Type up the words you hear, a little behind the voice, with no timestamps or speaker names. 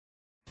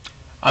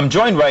I'm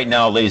joined right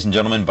now, ladies and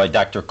gentlemen, by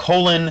Dr.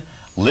 Colin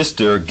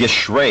Lister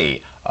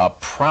Geshray, a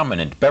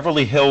prominent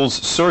Beverly Hills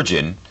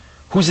surgeon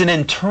who's an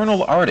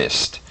internal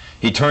artist.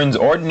 He turns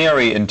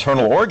ordinary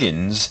internal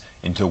organs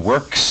into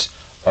works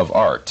of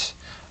art.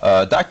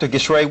 Dr.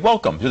 Geshray,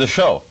 welcome to the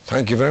show.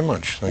 Thank you very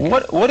much. Thank you.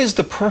 What is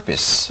the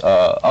purpose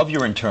of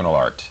your internal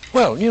art?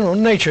 Well, you know,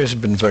 nature has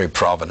been very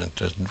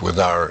provident with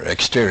our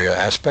exterior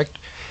aspect,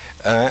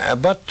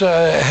 but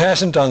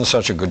hasn't done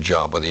such a good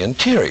job with the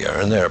interior.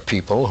 And there are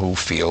people who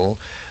feel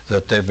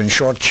that they've been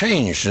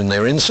shortchanged in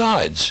their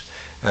insides.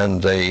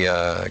 And they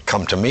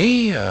come to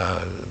me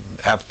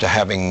after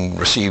having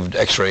received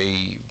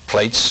X-ray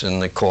plates in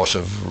the course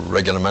of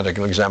regular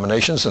medical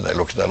examinations, and they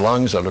look at their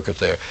lungs, they look at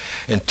their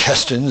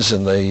intestines,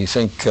 and they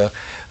think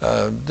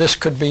this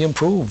could be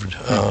improved.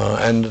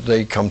 And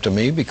they come to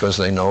me because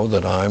they know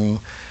that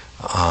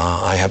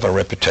I have a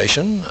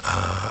reputation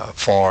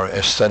for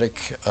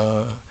aesthetic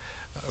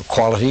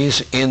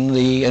qualities in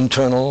the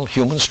internal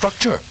human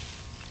structure.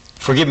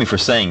 Forgive me for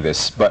saying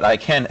this, but I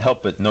can't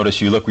help but notice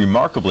you look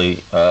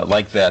remarkably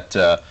like that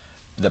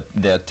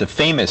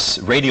famous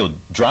radio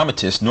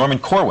dramatist Norman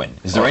Corwin.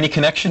 Is there any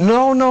connection?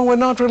 No, no, we're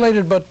not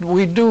related, but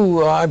we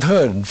do. I've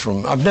heard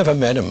from. I've never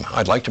met him.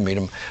 I'd like to meet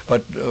him,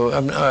 but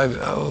I've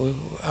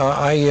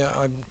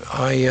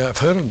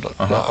heard.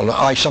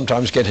 I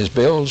sometimes get his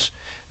bills,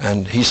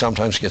 and he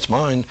sometimes gets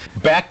mine.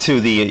 Back to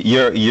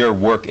your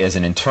work as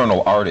an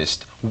internal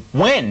artist.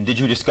 When did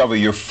you discover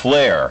your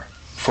flair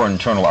for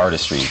internal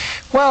artistry?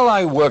 Well,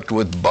 I worked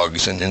with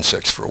bugs and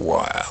insects for a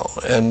while,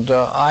 and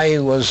I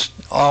was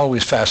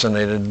always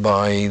fascinated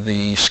by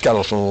the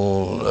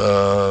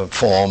skeletal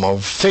form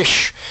of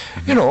fish.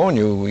 You know, when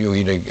you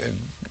eat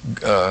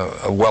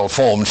a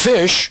well-formed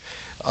fish,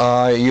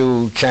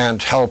 you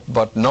can't help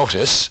but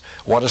notice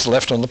what is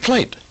left on the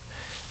plate.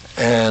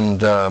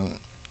 And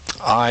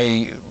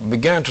I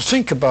began to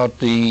think about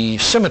the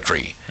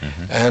symmetry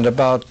and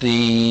about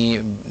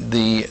the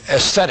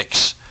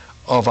aesthetics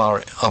of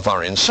our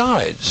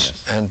insides,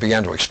 yes, and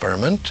began to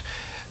experiment,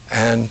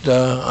 and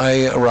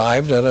I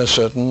arrived at a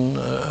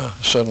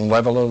certain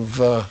level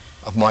of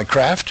my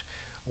craft,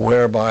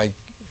 whereby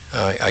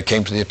I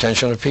came to the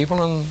attention of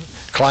people, and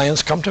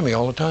clients come to me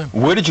all the time.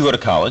 Where did you go to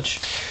college?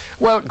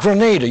 Well,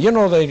 Grenada. You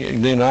know,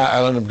 the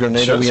island of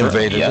Grenada, sure, we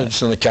invaded. Yeah.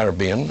 It's in the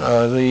Caribbean.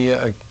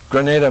 The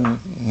Grenada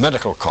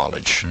Medical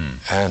College,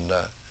 and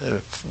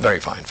very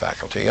fine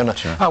faculty. And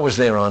sure, I was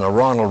there on a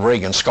Ronald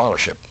Reagan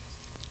scholarship.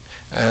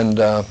 And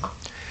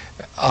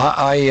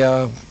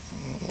I'm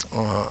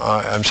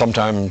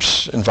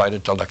sometimes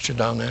invited to lecture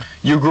down there.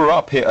 You grew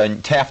up here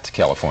in Taft,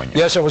 California?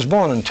 Yes, I was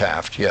born in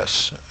Taft,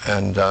 yes.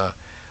 And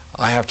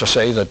I have to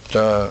say that,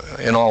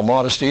 in all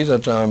modesty,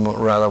 that I'm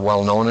rather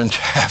well known in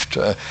Taft,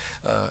 a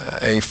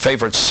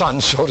favorite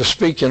son, so to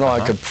speak. You know, I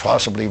could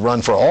possibly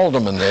run for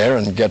alderman there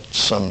and get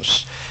some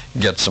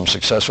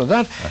success with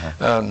that.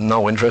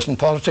 No interest in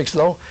politics,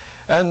 though.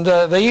 And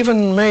they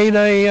even made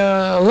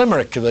a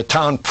limerick. The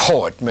town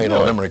poet made a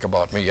limerick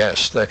about me,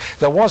 yes.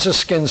 There was a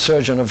skin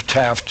surgeon of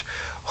Taft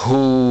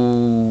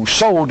who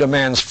sold a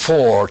man's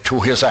fore to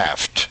his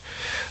aft.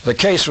 The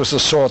case was the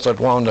sort that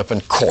wound up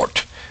in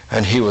court,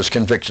 and he was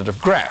convicted of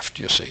graft,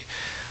 you see.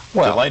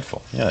 Well,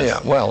 delightful, yes.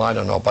 Yeah, well, I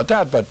don't know about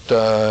that, but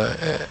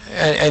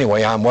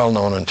anyway, I'm well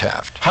known in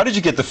Taft. How did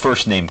you get the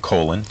first name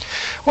Colin?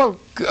 Well,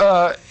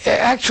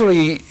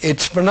 actually,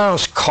 it's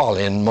pronounced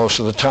Colin most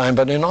of the time,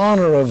 but in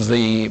honor of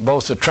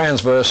both the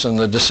transverse and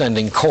the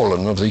descending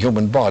colon of the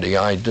human body,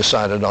 I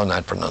decided on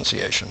that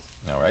pronunciation.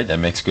 All right, that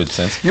makes good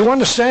sense. You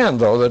understand,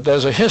 though, that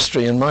there's a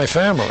history in my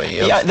family.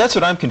 Yeah, that's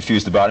what I'm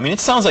confused about. I mean, it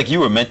sounds like you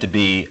were meant to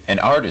be an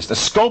artist, a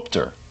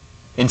sculptor,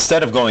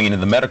 instead of going into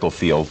the medical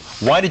field.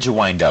 Why did you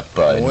wind up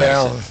in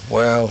medicine?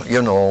 Well,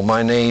 you know,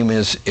 my name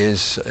is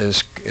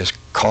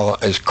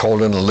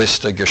Colin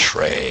Lister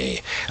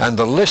Geshray, and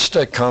the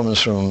Lister comes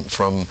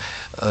from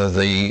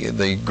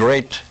the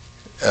great,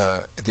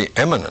 the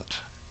eminent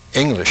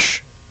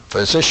English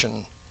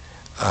physician,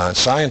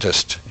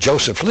 scientist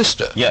Joseph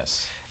Lister.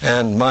 Yes.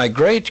 And my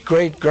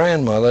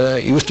great-great-grandmother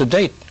used to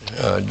date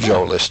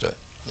Joe Lister.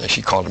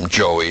 She called him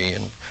Joey,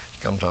 and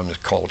sometimes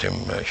called him,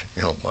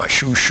 you know, my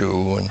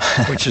shoo-shoo, and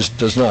which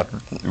does not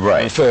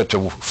refer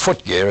to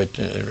footgear.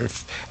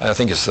 I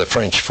think it's the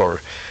French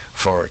for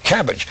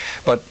cabbage,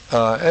 but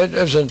it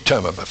was a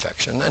term of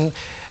affection. And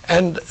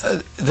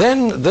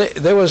then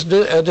there was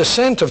a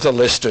descent of the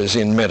Listers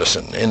in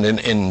medicine,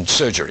 in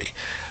surgery,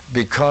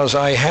 because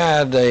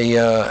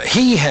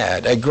he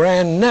had a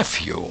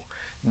grandnephew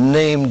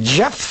named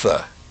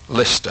Jephthah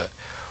Lister,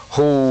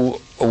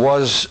 who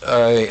was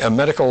a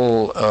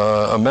medical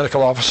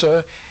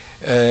officer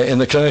in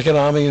the Connecticut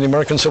Army in the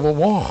American Civil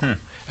War.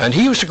 And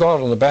he used to go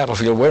out on the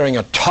battlefield wearing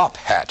a top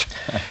hat.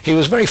 He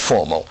was very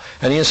formal,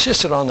 and he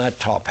insisted on that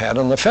top hat,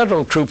 and the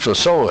federal troops were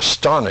so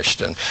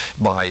astonished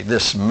by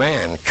this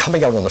man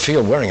coming out on the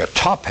field wearing a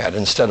top hat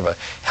instead of a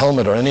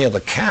helmet or any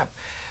other cap,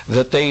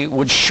 that they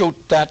would shoot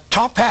that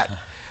top hat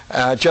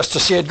just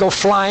to see it go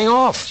flying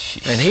off.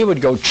 And he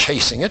would go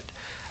chasing it,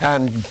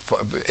 And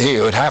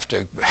he would have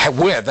to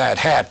wear that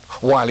hat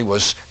while he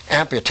was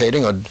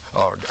amputating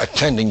or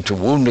attending to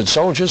wounded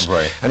soldiers.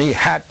 Right. And he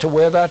had to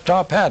wear that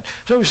top hat.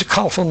 So he was a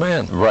colorful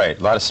man. Right,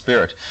 a lot of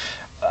spirit.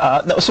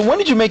 So when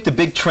did you make the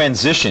big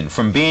transition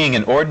from being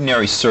an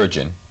ordinary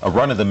surgeon, a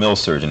run-of-the-mill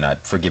surgeon,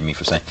 forgive me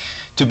for saying,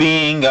 to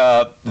being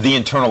the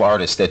internal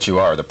artist that you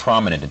are, the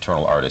prominent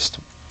internal artist?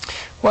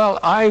 Well,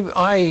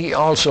 I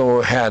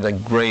also had a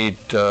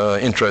great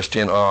interest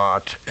in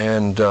art,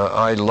 and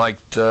I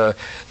liked the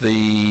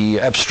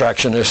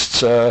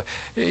abstractionists,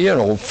 you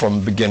know,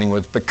 from beginning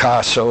with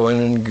Picasso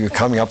and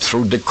coming up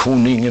through de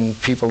Kooning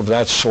and people of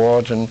that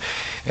sort, and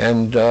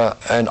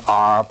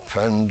Arp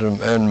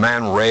and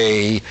Man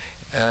Ray.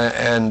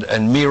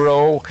 And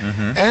Miro,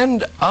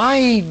 and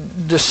I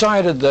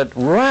decided that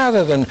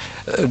rather than,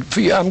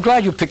 I'm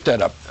glad you picked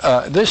that up.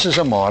 This is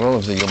a model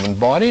of the human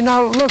body.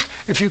 Now look,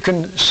 if you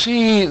can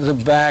see the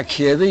back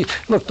here, they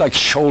look like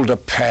shoulder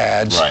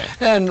pads, right.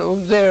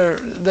 And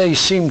they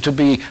seem to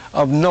be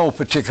of no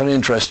particular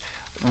interest,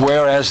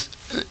 whereas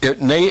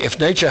if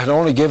nature had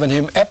only given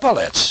him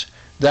epaulets,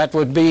 that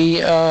would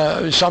be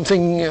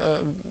something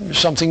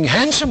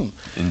handsome.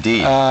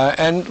 Indeed.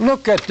 And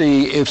look at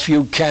if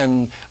you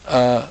can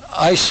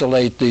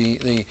isolate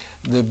the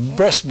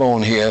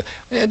breastbone here,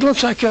 it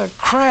looks like a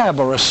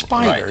crab or a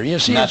spider. Right. You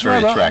see, not it's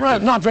very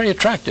attractive. not very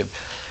attractive.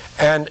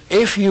 And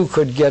if you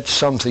could get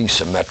something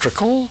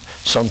symmetrical,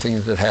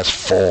 something that has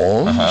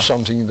form,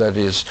 something that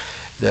is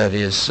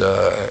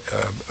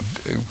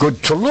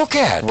good to look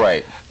at,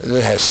 right?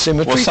 That has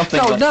symmetry.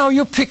 Well, now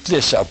you picked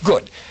this up.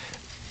 Good.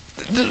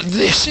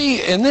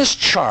 See, in this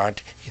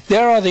chart,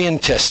 there are the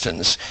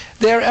intestines.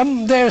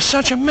 They're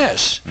such a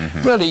mess.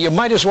 Really, you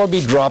might as well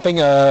be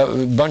dropping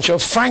a bunch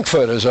of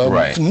Frankfurters or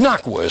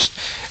Knackwurst.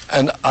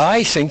 And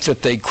I think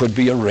that they could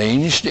be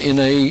arranged in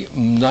a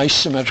nice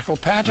symmetrical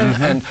pattern.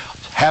 And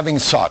having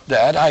thought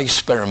that, I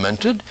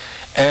experimented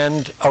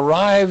and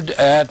arrived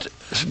at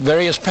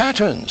various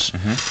patterns.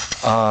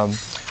 I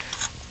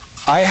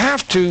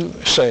have to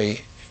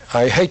say,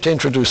 I hate to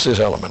introduce this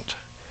element,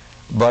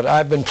 but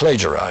I've been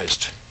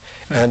plagiarized.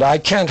 And I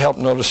can't help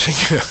noticing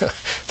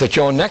that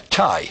your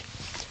necktie,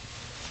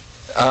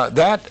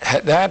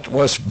 that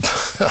was,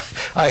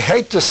 I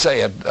hate to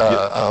say it,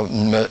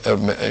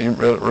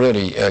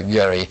 really,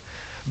 Gary,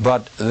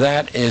 but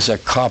that is a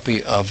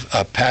copy of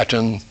a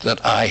pattern that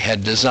I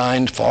had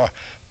designed for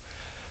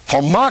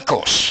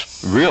Marcos.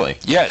 Really?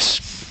 Yes.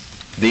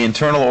 The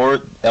internal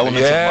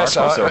elements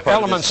of Marcos are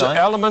part of this design?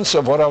 Elements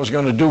of what I was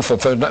going to do for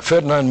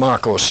Ferdinand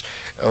Marcos,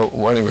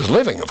 when he was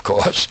living, of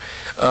course,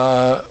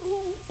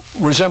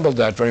 resembled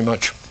that very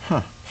much.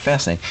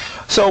 Fascinating.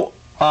 So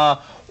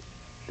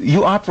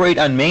you operate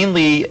on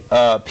mainly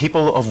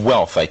people of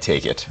wealth, I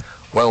take it.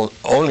 Well,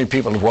 only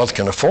people of wealth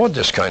can afford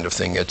this kind of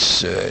thing.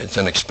 It's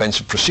an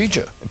expensive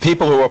procedure.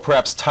 People who are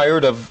perhaps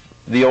tired of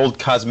the old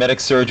cosmetic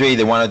surgery,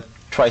 they want to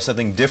try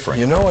something different.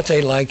 You know what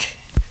they like?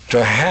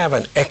 To have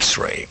an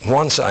X-ray.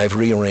 Once I've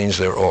rearranged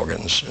their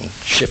organs and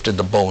shifted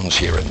the bones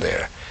here and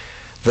there,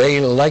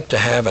 they like to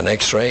have an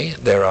X-ray.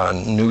 There are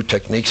new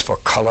techniques for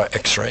color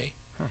X-ray.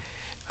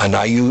 And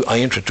I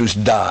introduce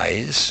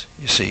dyes,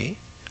 you see,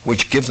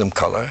 which give them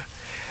color,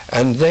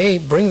 and they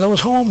bring those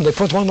home. They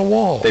put them on the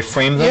wall. They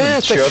frame them?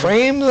 Yes, they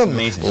frame them.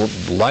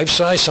 Amazing.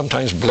 Life-size,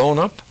 sometimes blown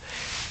up,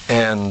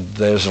 and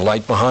there's a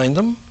light behind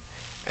them,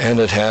 and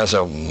it has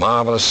a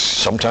marvelous,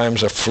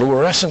 sometimes a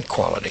fluorescent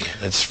quality.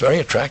 It's very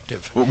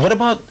attractive. Well, what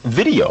about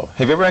video?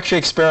 Have you ever actually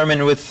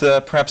experimented with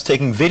perhaps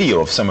taking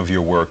video of some of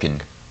your work? In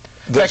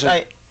fact,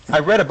 I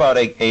read about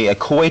a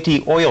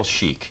Kuwaiti oil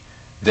sheik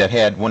that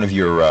had one of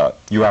your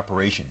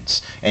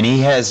operations, and he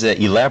has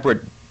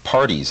elaborate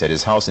parties at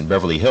his house in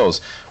Beverly Hills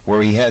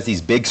where he has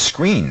these big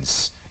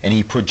screens and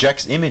he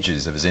projects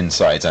images of his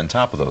insides on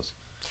top of those.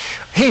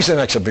 He's an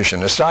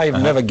exhibitionist.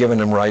 I've never given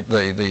him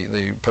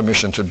the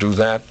permission to do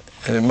that.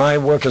 My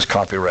work is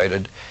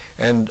copyrighted,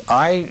 and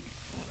I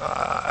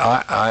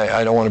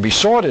don't want to be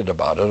sordid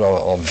about it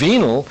or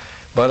venal,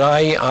 but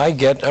I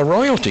get a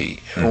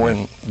royalty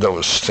when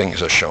those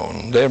things are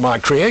shown. They're my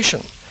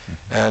creation.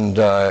 And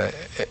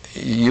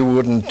you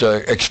wouldn't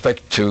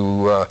expect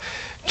to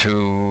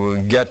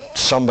get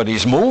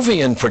somebody's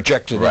movie and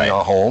project it in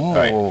your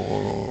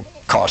home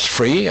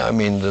cost-free. I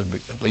mean,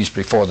 at least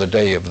before the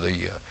day of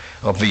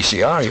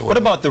VCR. What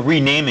about the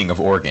renaming of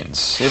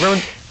organs?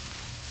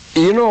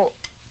 You know,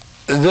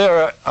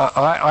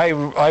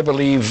 I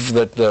believe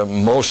that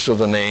most of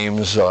the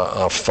names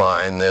are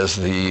fine. There's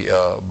the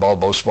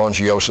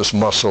bulbospongiosus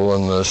muscle,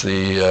 and there's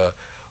the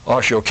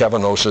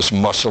osteocavenosus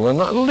muscle,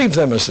 and I'll leave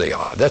them as they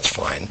are. That's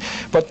fine.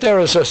 But there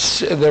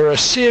are a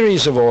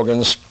series of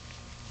organs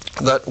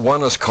that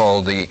one is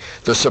called the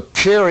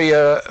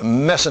superior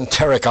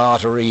mesenteric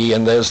artery,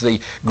 and there's the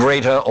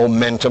greater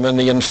omentum, and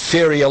the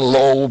inferior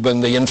lobe,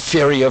 and the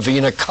inferior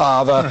vena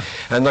cava,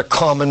 and the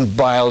common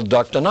bile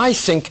duct. And I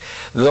think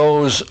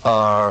those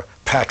are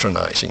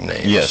patronizing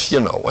names. Yes.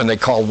 You know, when they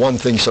call one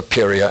thing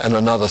superior and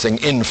another thing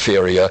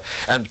inferior,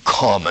 and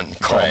common.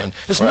 Right.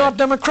 It's not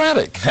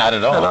democratic. Not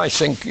at all. And I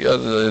think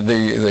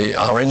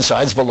our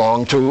insides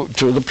belong to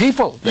the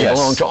people. They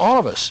belong to all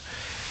of us.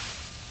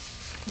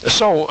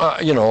 So,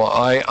 you know,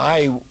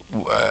 I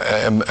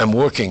am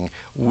working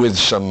with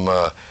some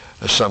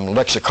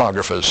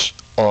lexicographers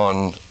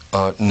on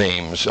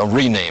names,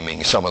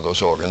 renaming some of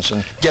those organs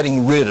and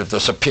getting rid of the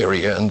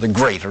superior and the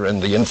greater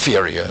and the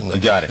inferior and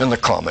the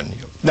common.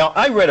 Now,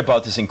 I read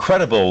about this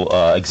incredible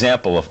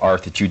example of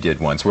art that you did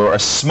once, where a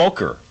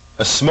smoker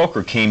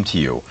came to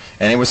you,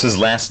 and it was his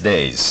last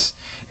days,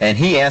 and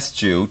he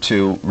asked you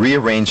to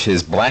rearrange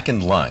his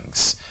blackened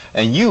lungs.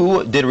 And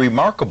you did a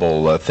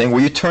remarkable thing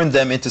where you turned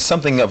them into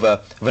something of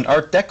an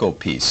Art Deco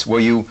piece,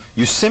 where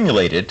you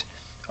simulated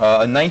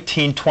a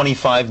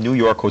 1925 New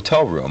York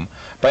hotel room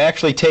by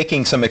actually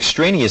taking some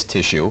extraneous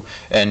tissue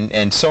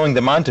and sewing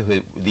them onto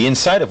the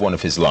inside of one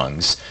of his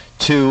lungs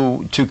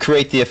to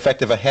create the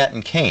effect of a hat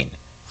and cane.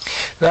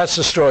 That's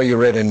the story you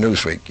read in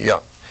Newsweek.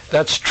 Yeah,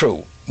 that's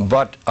true.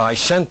 But I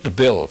sent the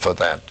bill for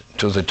that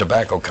to the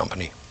tobacco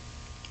company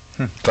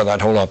for that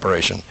whole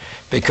operation,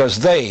 because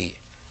they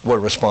were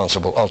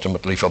responsible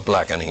ultimately for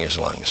blackening his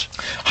lungs.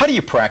 How do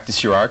you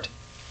practice your art?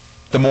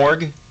 The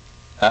morgue?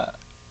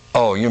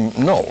 Oh,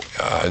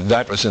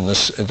 that was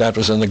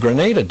in the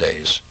Grenada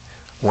days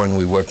when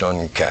we worked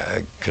on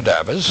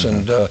cadavers,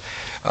 and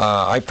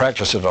I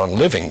practiced it on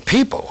living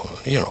people.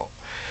 You know,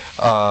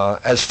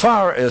 as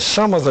far as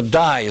some of the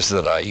dyes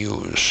that I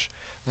use,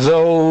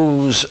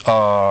 those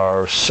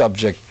are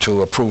subject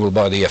to approval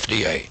by the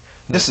FDA.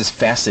 This is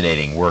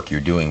fascinating work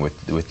you're doing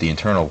with the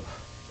internal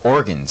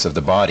organs of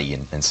the body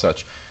and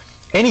such.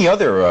 Any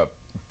other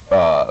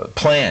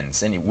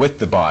plans with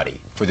the body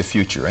for the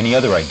future? Any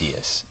other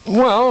ideas?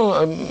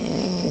 Well,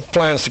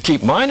 plans to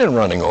keep mine in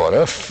running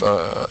order,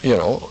 you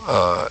know,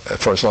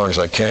 for as long as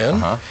I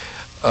can.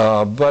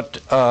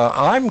 But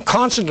I'm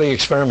constantly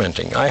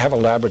experimenting. I have a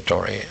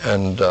laboratory,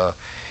 and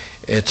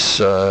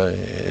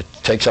it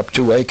takes up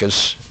 2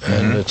 acres,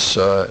 and it's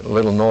a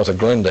little north of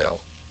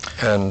Glendale,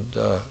 and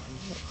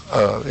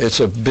it's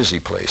a busy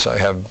place. I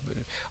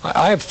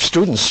have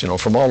students, you know,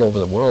 from all over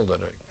the world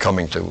that are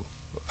coming to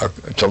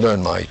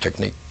learn my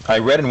technique. I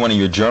read in one of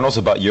your journals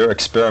about your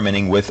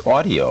experimenting with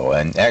audio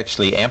and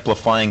actually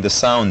amplifying the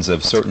sounds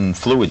of certain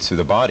fluids through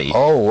the body.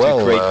 Oh,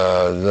 well,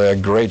 the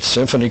great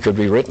symphony could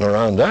be written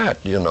around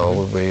that, you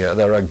know.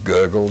 There are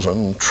gurgles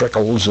and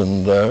trickles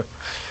and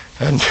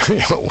you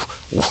know,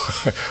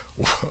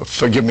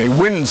 forgive me,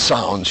 wind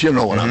sounds, you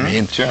know what I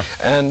mean. Sure.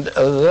 And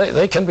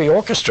they can be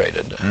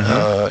orchestrated.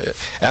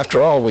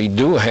 After all, we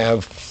do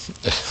have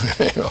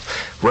you know,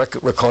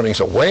 recordings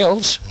of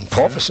whales and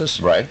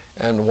porpoises, right?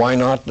 And why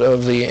not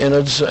of the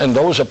innards? And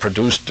those are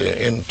produced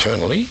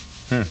internally.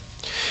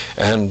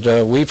 And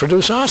we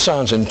produce our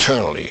sounds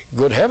internally.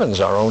 Good heavens,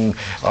 our own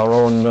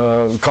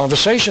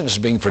conversations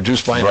being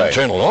produced by an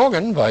internal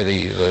organ, by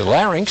the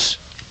larynx.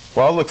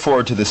 Well, I'll look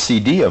forward to the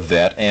CD of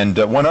that. And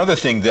one other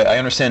thing, that I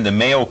understand the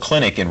Mayo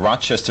Clinic in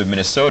Rochester,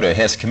 Minnesota,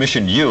 has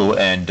commissioned you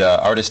and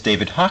artist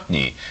David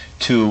Hockney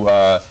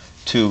to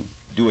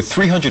do a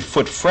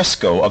 300-foot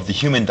fresco of the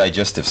human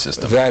digestive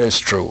system. That is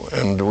true,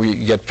 and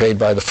we get paid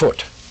by the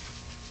foot.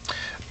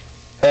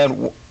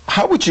 And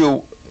how would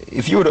you,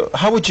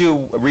 how would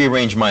you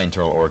rearrange my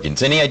internal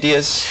organs? Any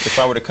ideas if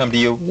I were to come to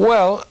you?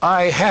 Well,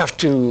 I have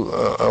to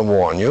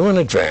warn you in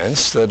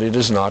advance that it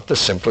is not the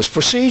simplest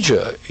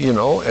procedure. You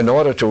know, in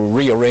order to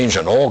rearrange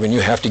an organ, you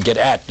have to get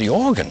at the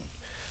organ.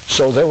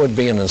 So there would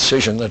be an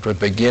incision that would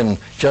begin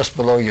just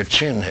below your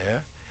chin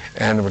here,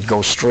 and it would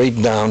go straight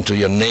down to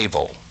your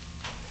navel.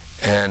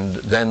 And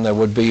then there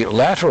would be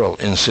lateral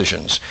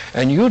incisions,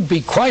 and you'd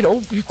be quite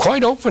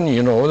open,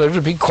 you know. There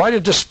would be quite a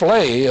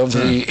display of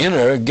the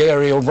inner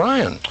Gary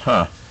O'Brien.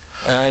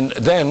 And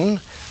then,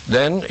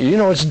 you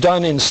know, it's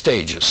done in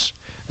stages.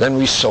 Then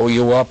we sew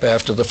you up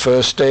after the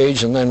first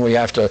stage, and then we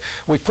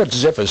put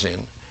zippers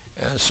in,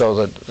 and so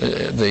that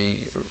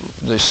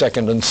the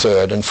second and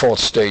third and fourth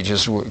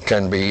stages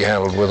can be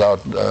handled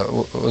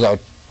without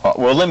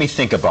well, let me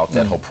think about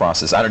that whole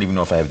process. I don't even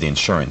know if I have the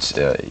insurance.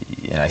 And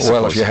I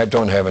well, if you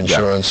don't have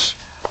insurance.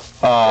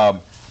 Yeah.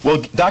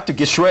 Well, Dr.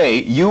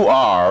 Geshray, you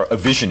are a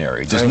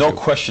visionary. There's no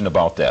question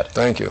about that.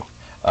 Thank you.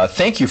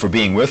 Thank you for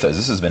being with us.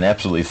 This has been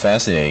absolutely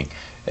fascinating,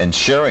 and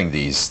sharing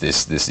these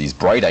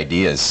bright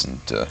ideas and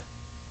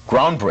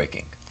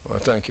groundbreaking. Well,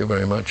 thank you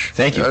very much.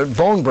 Thank you.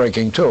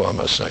 Bone-breaking, too, I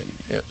must say.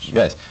 Yes.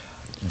 Yes.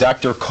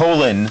 Dr.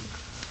 Colin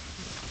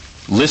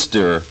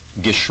Lister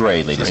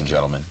Geshray, ladies and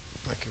gentlemen.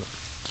 Thank you.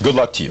 Good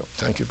luck to you.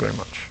 Thank you very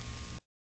much.